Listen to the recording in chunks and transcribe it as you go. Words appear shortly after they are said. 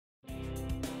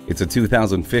It's a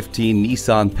 2015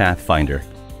 Nissan Pathfinder.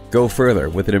 Go further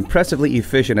with an impressively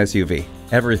efficient SUV.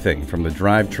 Everything from the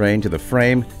drivetrain to the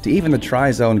frame to even the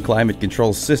tri-zone climate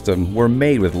control system were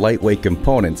made with lightweight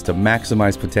components to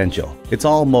maximize potential. Its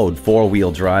all-mode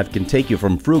four-wheel drive can take you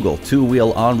from frugal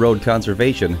two-wheel on-road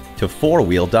conservation to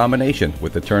four-wheel domination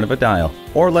with the turn of a dial.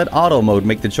 Or let auto mode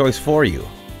make the choice for you.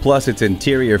 Plus, its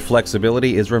interior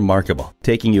flexibility is remarkable,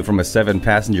 taking you from a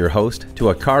 7-passenger host to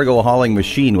a cargo hauling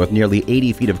machine with nearly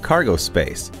 80 feet of cargo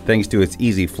space, thanks to its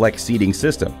easy flex seating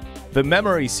system. The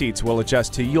memory seats will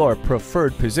adjust to your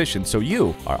preferred position so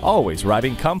you are always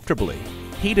riding comfortably.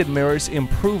 Heated mirrors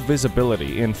improve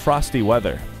visibility in frosty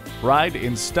weather. Ride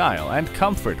in style and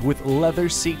comfort with leather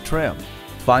seat trim.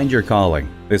 Find your calling.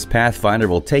 This Pathfinder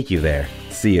will take you there.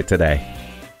 See it today.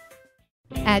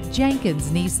 At Jenkins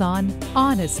Nissan,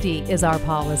 honesty is our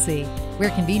policy.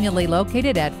 We're conveniently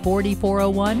located at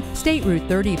 4401 State Route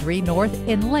 33 North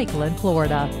in Lakeland,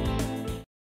 Florida.